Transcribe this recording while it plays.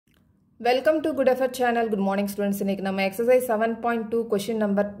Welcome to Good Effort channel. Good morning students. இன்னைக்கு நம்ம exercise 7.2 question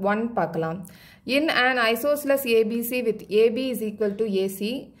number 1 பார்க்கலாம். In an isosceles ABC with AB is equal to AC,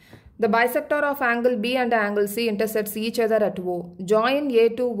 the bisector of angle B and angle C intersects each other at O. Join A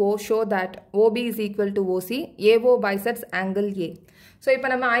to O show that OB is equal to OC. AO bisects angle A. So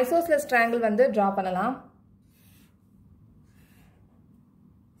இப்போ நம்ம isosceles triangle வந்து draw பண்ணலாம்.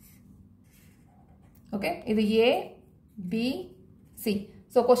 Okay, இது A, B, C.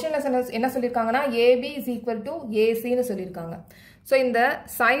 So question என்ன சொல்லிருக்காங்கன்னா AB is equal to AC னு சொல்லிருக்காங்க. So இந்த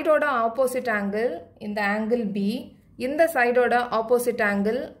சைடோட opposite angle இந்த angle B, இந்த சைடோட opposite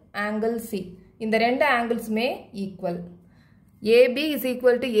angle C. இந்த ரெண்டு ஆங்கிள்ஸ்மே equal. AB is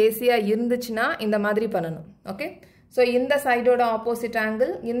equal to AC இருந்துச்சுன்னா இந்த மாதிரி பண்ணணும். Okay? So இந்த சைடோட opposite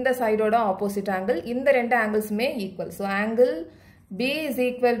angle, இந்த சைடோட opposite angle, இந்த ரெண்டு ஆங்கிள்ஸ்மே equal. So angle B is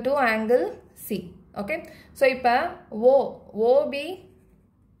equal to angle C. Okay? So இப்ப OB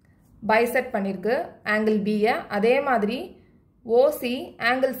bisect பண்ணிருக்கு angle B ய, அதே மாதிரி OC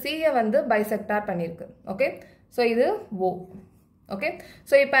angle C ய வந்து bisector பண்ணிருக்கு. Okay? So இது O. Okay?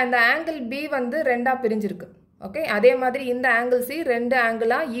 So இப்ப இந்த angle B வந்து ரெண்டா பிரிஞ்சிருக்கு. Okay? அதே மாதிரி இந்த angle C ரெண்டு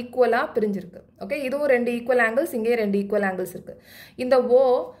ஆங்கிளா ஈக்குவலா பிரிஞ்சிருக்கு. Okay? இதுவும் ரெண்டு ஈக்குவல் ஆங்கிள்ஸ், இங்கே ரெண்டு ஈக்குவல் ஆங்கிள்ஸ் இருக்கு. இந்த O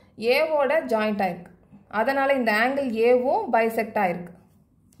A ஓட ஜாயிண்ட் ஆயிருக்கு. அதனால இந்த angle A வும் bisect ஆயிருக்கு.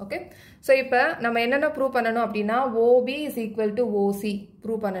 Okay? So இப்ப நம்ம என்னென்ன ப்ரூவ் பண்ணணும் அப்படின்னா OB is equal to OC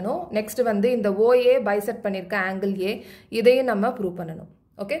prove பண்ணணும். நெக்ஸ்ட் வந்து இந்த OA பைசெக்ட் பண்ணிருக்க angle A இதையும் நம்ம ப்ரூவ் பண்ணணும்.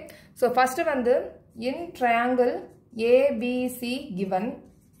 Okay? So ஃபர்ஸ்ட் வந்து in triangle ABC given.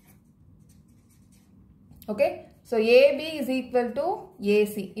 Okay? So AB is equal to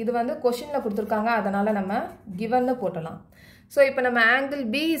AC. இது வந்து क्वेश्चनல கொடுத்திருக்காங்க, அதனால நம்ம given னு போடலாம். So இப்போ நம்ம angle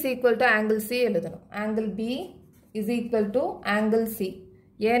B is equal to angle C எழுதணும். Angle B is equal to angle C.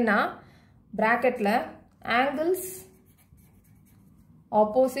 ஏன்னா bracketல angles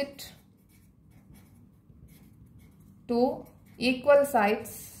opposite to equal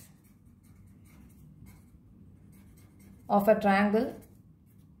sides of a triangle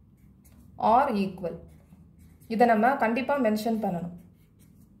are equal. இதை நம்ம கண்டிப்பா மென்ஷன் பண்ணணும்.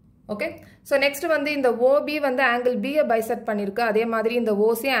 ஓகே? So next வந்து இந்த OB வந்து angle B ய பைசெக்ட் பண்ணிருக்கு, அதே மாதிரி இந்த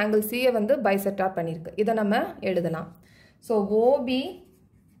OC angle C ய வந்து பைசெக்ட் பண்ணிருக்கு. இதை நம்ம எழுதலாம். So OB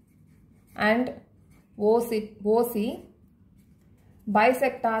and OC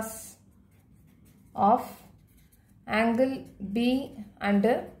bisectors of angle B and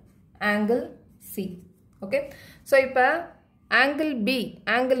angle C. Okay? So இப்ப angle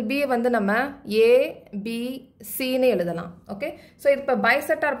B வந்து நம்ம ABC னு எழுதலாம். Okay? So இப்ப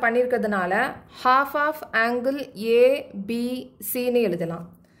bisector பண்ணிருக்கிறதுனால half of angle ABC னு எழுதலாம்.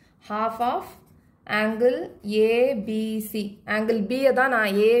 Half of angle ABC. angle B தான்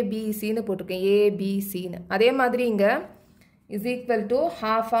நான் ABC னு போட்டுருக்கேன். ABC னு. அதே மாதிரி இங்க is equal to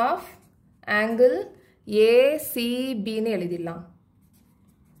half of angle ACB னு எழுதிடலாம்.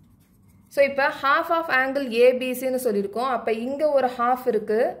 So இப்ப half of angle ABC னு சொல்லிருக்கோம். அப்ப இங்க ஒரு half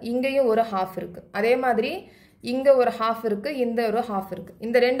இருக்கு, இங்கேயும் ஒரு half இருக்கு. அதே மாதிரி இங்க ஒரு half இருக்கு, இந்த ஒரு half இருக்கு.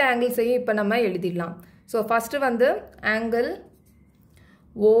 இந்த ரெண்டு ஆங்கிள்ஸையும் இப்ப நம்ம எழுதிடலாம். So first வந்து angle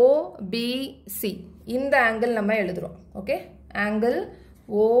OBC. இந்த angle நம்ம எழுதுறோம். Okay? Angle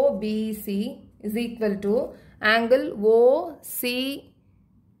OBC is equal to angle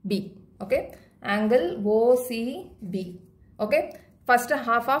OCB. Okay? Angle OCB. Okay? First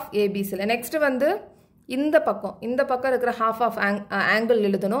half of ABC. Next வந்து இந்த பக்கம் இருக்கிற half of angle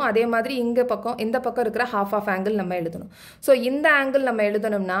எழுதணும். அதே மாதிரி இந்த பக்கம் இருக்கிற half of angle நம்ம எழுதணும். So இந்த angle நம்ம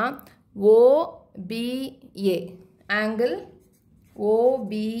எழுதணும்னா OBA. Angle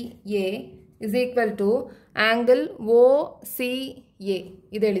OBA is equal to angle OCA.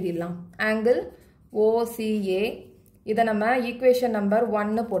 இது எழுதிடலாம். angle OCA. இதை நம்ம equation number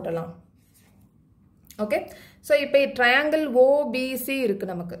 1 போட்டலாம். Okay? So இப்போ triangle OBC இருக்கு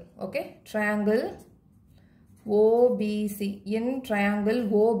நமக்கு. Okay? Triangle OBC. In triangle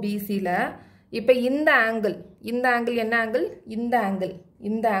OBC ல இப்போ இந்த angle என்ன angle?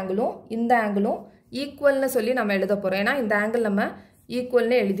 இந்த angle-ம் ஈக்குவல்னு சொல்லி நம்ம எழுத போறோம். ஏன்னா இந்த angle நம்ம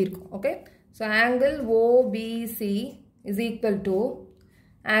ஈக்குவல்னு எழுதியிருக்கோம். Okay? So angle OBC is equal to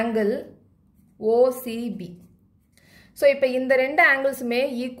angle OCB. So இப்போ இந்த ரெண்டு ஆங்கிள்ஸுமே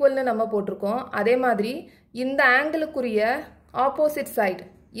ஈக்குவல்னு நம்ம போட்டிருக்கோம். அதே மாதிரி இந்த ஆங்கிளுக்குரிய ஆப்போசிட் சைடு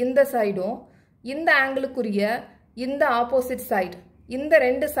இந்த சைடும், இந்த ஆங்கிளுக்குரிய இந்த ஆப்போசிட் சைடு இந்த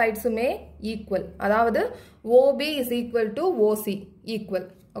ரெண்டு சைட்ஸுமே ஈக்குவல். அதாவது OB is equal to OC equal.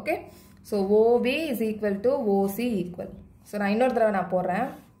 Okay? So OB is equal to OC equal. So நான் இன்னொரு தடவை நான் போடுறேன்,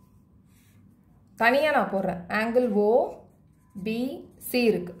 தனியா நான் போடுறேன். angle OBC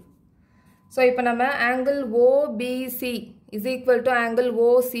இருக்கு. So இப்போ நம்ம angle OBC is equal to angle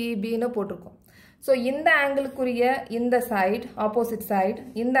OCB னு போட்டிருக்கோம். So இந்த ஆங்கிளுக்குரிய இந்த side opposite side,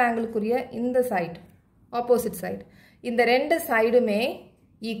 இந்த ஆங்கிளுக்குரிய இந்த side opposite side, இந்த ரெண்டு சைடுமே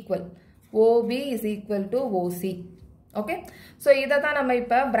equal. OB is equal to OC. Okay, so இதை தான் நம்ம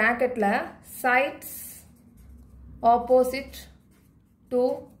இப்போ bracketல sides opposite to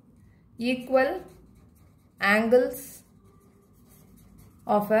equal angles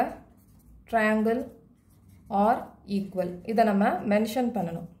of a triangle are equal. இதை நம்ம mention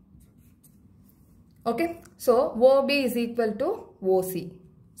பண்ணணும். Okay, so OB is equal to OC.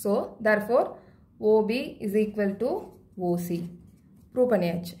 So therefore OB is equal to OC. Prove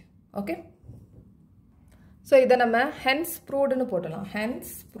பண்ணியாச்சு. Okay, so இதை நம்ம hence proved னு போடலாம். Hence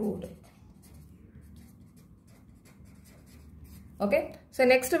proved. Okay, so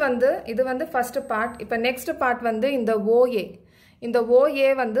next வந்து இது வந்து first part. இப்போ next part வந்து இந்த OA. இந்த OA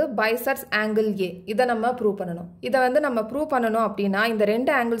வந்து bisects angle A. இதை நம்ம prove பண்ணணும். இதை வந்து நம்ம prove பண்ணணும் அப்படின்னா இந்த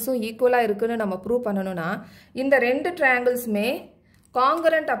ரெண்டு ஆங்கிள்ஸும் ஈக்குவலாக இருக்குன்னு நம்ம prove பண்ணணும்னா இந்த ரெண்டு ட்ரையாங்கிள்ஸுமே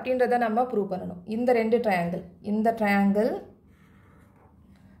congruent அப்படின்றத நம்ம prove பண்ணணும். இந்த ரெண்டு ட்ரையாங்கிள், இந்த ட்ரையாங்கிள்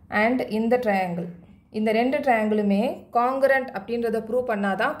அண்ட் இந்த ட்ரையாங்கிள், இந்த ரெண்டு ட்ரையாங்கிளுமே congruent அப்படின்றத prove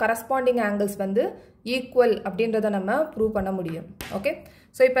பண்ணாதான் corresponding angles வந்து equal அப்படின்றத நம்ம prove பண்ண முடியும். ஓகே,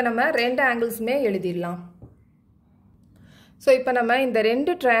 ஸோ இப்போ நம்ம ரெண்டு ஆங்கிள்ஸுமே எழுதிடலாம். ஸோ இப்போ நம்ம இந்த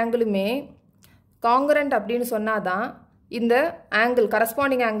ரெண்டு ட்ரையாங்கிளுமே congruent அப்படின்னு சொன்னாதான் இந்த ஆங்கிள்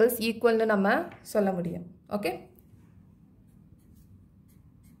corresponding angles ஈக்குவல்னு நம்ம சொல்ல முடியும். ஓகே,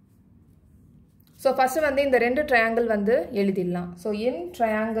 ஸோ ஃபஸ்ட்டு வந்து இந்த ரெண்டு ட்ரையாங்கிள் வந்து எழுதிடலாம். So in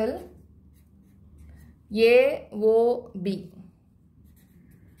triangle AOB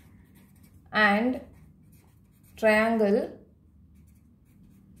and triangle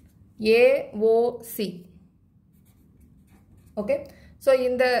AOC. Okay, so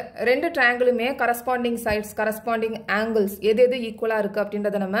இந்த ரெண்டு ட்ரையாங்கிளுமே corresponding sides, corresponding angles எது எது ஈக்குவலாக இருக்குது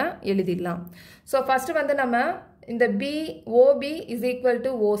அப்படின்றத நம்ம எழுதிடலாம். ஸோ ஃபஸ்ட்டு வந்து நம்ம இந்த OB is equal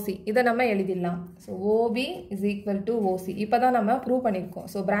to OC இதை நம்ம எழுதிடலாம். So OB is equal to OC இப்போ தான் நம்ம ப்ரூவ் பண்ணியிருக்கோம்.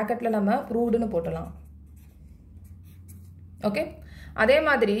 ஸோ ப்ராக்கெட்டில் நம்ம ப்ரூவ்டுன்னு போட்டலாம். ஓகே, அதே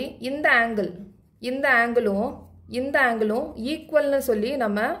மாதிரி இந்த ஆங்கிளும் இந்த ஆங்கிளும் ஈக்குவல்னு சொல்லி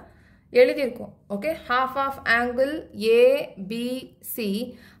நம்ம எழுதியிருக்கோம். Okay, half of angle ABC,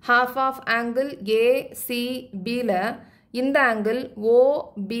 half of angle ACBல இந்த ஆங்கிள்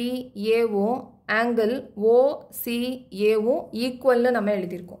OBAவும் ஆங்கிள் OCAவும் ஈக்குவல்னு நம்ம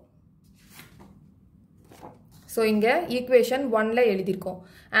எழுதியிருக்கோம். ஸோ இங்கே ஈக்குவேஷன் 1ல எழுதியிருக்கோம்.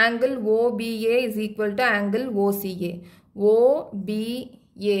 Angle OBA is equal to angle OCA.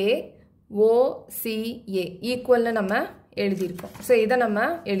 OBA OCA ஈக்குவல்னு நம்ம எழுதியிருக்கோம். ஸோ இதை நம்ம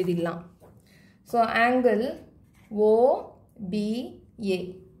எழுதிடலாம். So angle OBA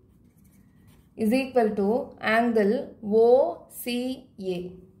is equal to angle OCA.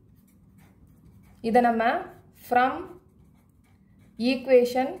 இதை நம்ம from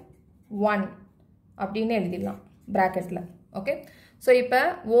equation 1 அப்படின்னு எழுதிடலாம் ப்ராக்கெட்டில். ஓகே, ஸோ இப்போ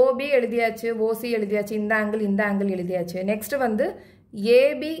OB எழுதியாச்சு, OC எழுதியாச்சு, இந்த ஆங்கிள் எழுதியாச்சு. நெக்ஸ்ட் வந்து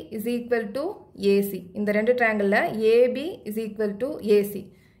AB is equal to AC. இந்த ரெண்டு ட்ரையாங்கிளில் AB is equal to AC,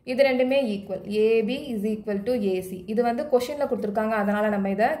 இது ரெண்டுமே equal. AB is equal to AC இது வந்து கொஷினில் கொடுத்துருக்காங்க, அதனால் நம்ம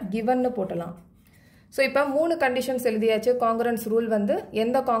இதை கிவன்னு போட்டலாம். ஸோ இப்போ 3 கண்டிஷன்ஸ் எழுதியாச்சு. காங்கிரன்ஸ் ரூல் வந்து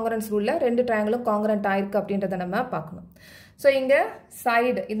எந்த காங்கிரன்ஸ் ரூலில் ரெண்டு ட்ரையாங்கிளும் காங்கிரண்ட் ஆயிருக்கு அப்படின்றத நம்ம பார்க்கணும். ஸோ இங்கே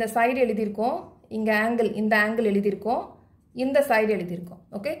சைடு, இந்த சைடு எழுதியிருக்கோம், இங்கே ஆங்கிள், இந்த ஆங்கிள் எழுதியிருக்கோம், இந்த சைடு எழுதியிருக்கோம்.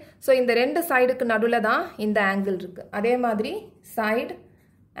 ஓகே, ஸோ இந்த ரெண்டு சைடுக்கு நடுவில் தான் இந்த ஆங்கிள் இருக்குது. அதே மாதிரி side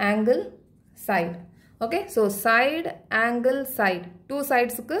angle side. Okay, so side angle side, two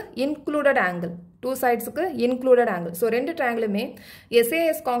சைட்ஸுக்கு included angle, two சைட்ஸுக்கு included angle. So ரெண்டு ட்ரையாங்கிளுமே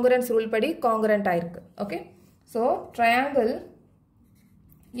SAS காங்கிரன்ஸ் ரூல் படி காங்கிரண்ட் ஆயிருக்கு. Okay, so triangle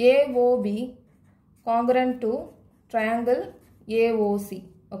AOB congruent to triangle AOC.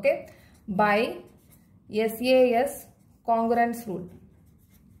 Okay, by SAS congruence rule.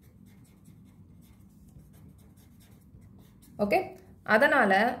 Okay,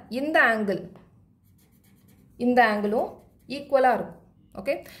 அதனால இந்த ஆங்கிளும் ஈக்குவலாக இருக்கும்.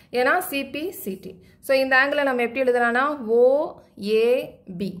 Okay, ஏன்னா CPCT. So இந்த ஆங்கிளை நம்ம எப்படி எழுதலாம்னா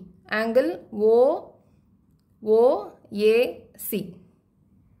OAB, angle OAC.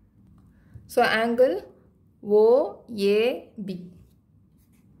 So angle OAB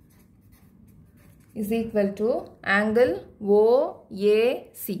is equal to angle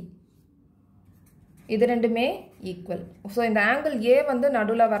OAC. இது ரெண்டுமே ஈக்குவல். ஸோ இந்த ஆங்கிள் A வந்து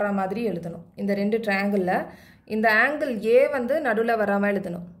நடுவில் வர்ற மாதிரி எழுதணும். இந்த ரெண்டு ட்ரையாங்கிளில் இந்த ஆங்கிள் A வந்து நடுவில் வராமல்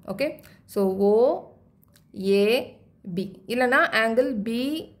எழுதணும். ஓகே, ஸோ OAB இல்லைனா angle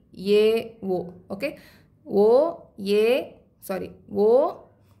BAO. Okay, OAB sorry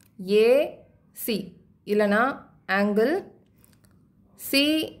OAC இல்லனா angle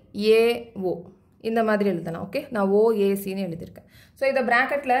CAO இந்த மாதிரி எழுதலாம் ஓகே நான் OAC னு எழுதிருக்கேன் சோ இத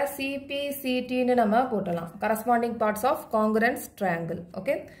பிராக்கெட்ல CPCT னு நம்ம போடலாம் corresponding parts of congruence triangle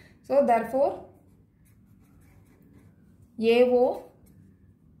okay so therefore AO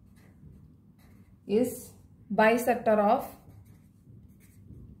is bisector of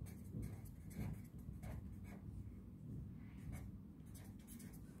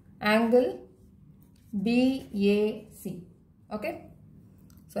angle BAC okay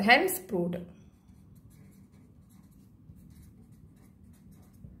so hence proved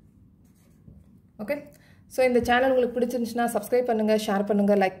okay so இந்த சேனல் உங்களுக்கு பிடிச்சிருந்துச்சுனா subscribe பண்ணுங்க share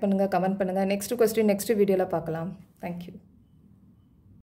பண்ணுங்க like பண்ணுங்க comment பண்ணுங்க next question next video ல பார்க்கலாம் thank you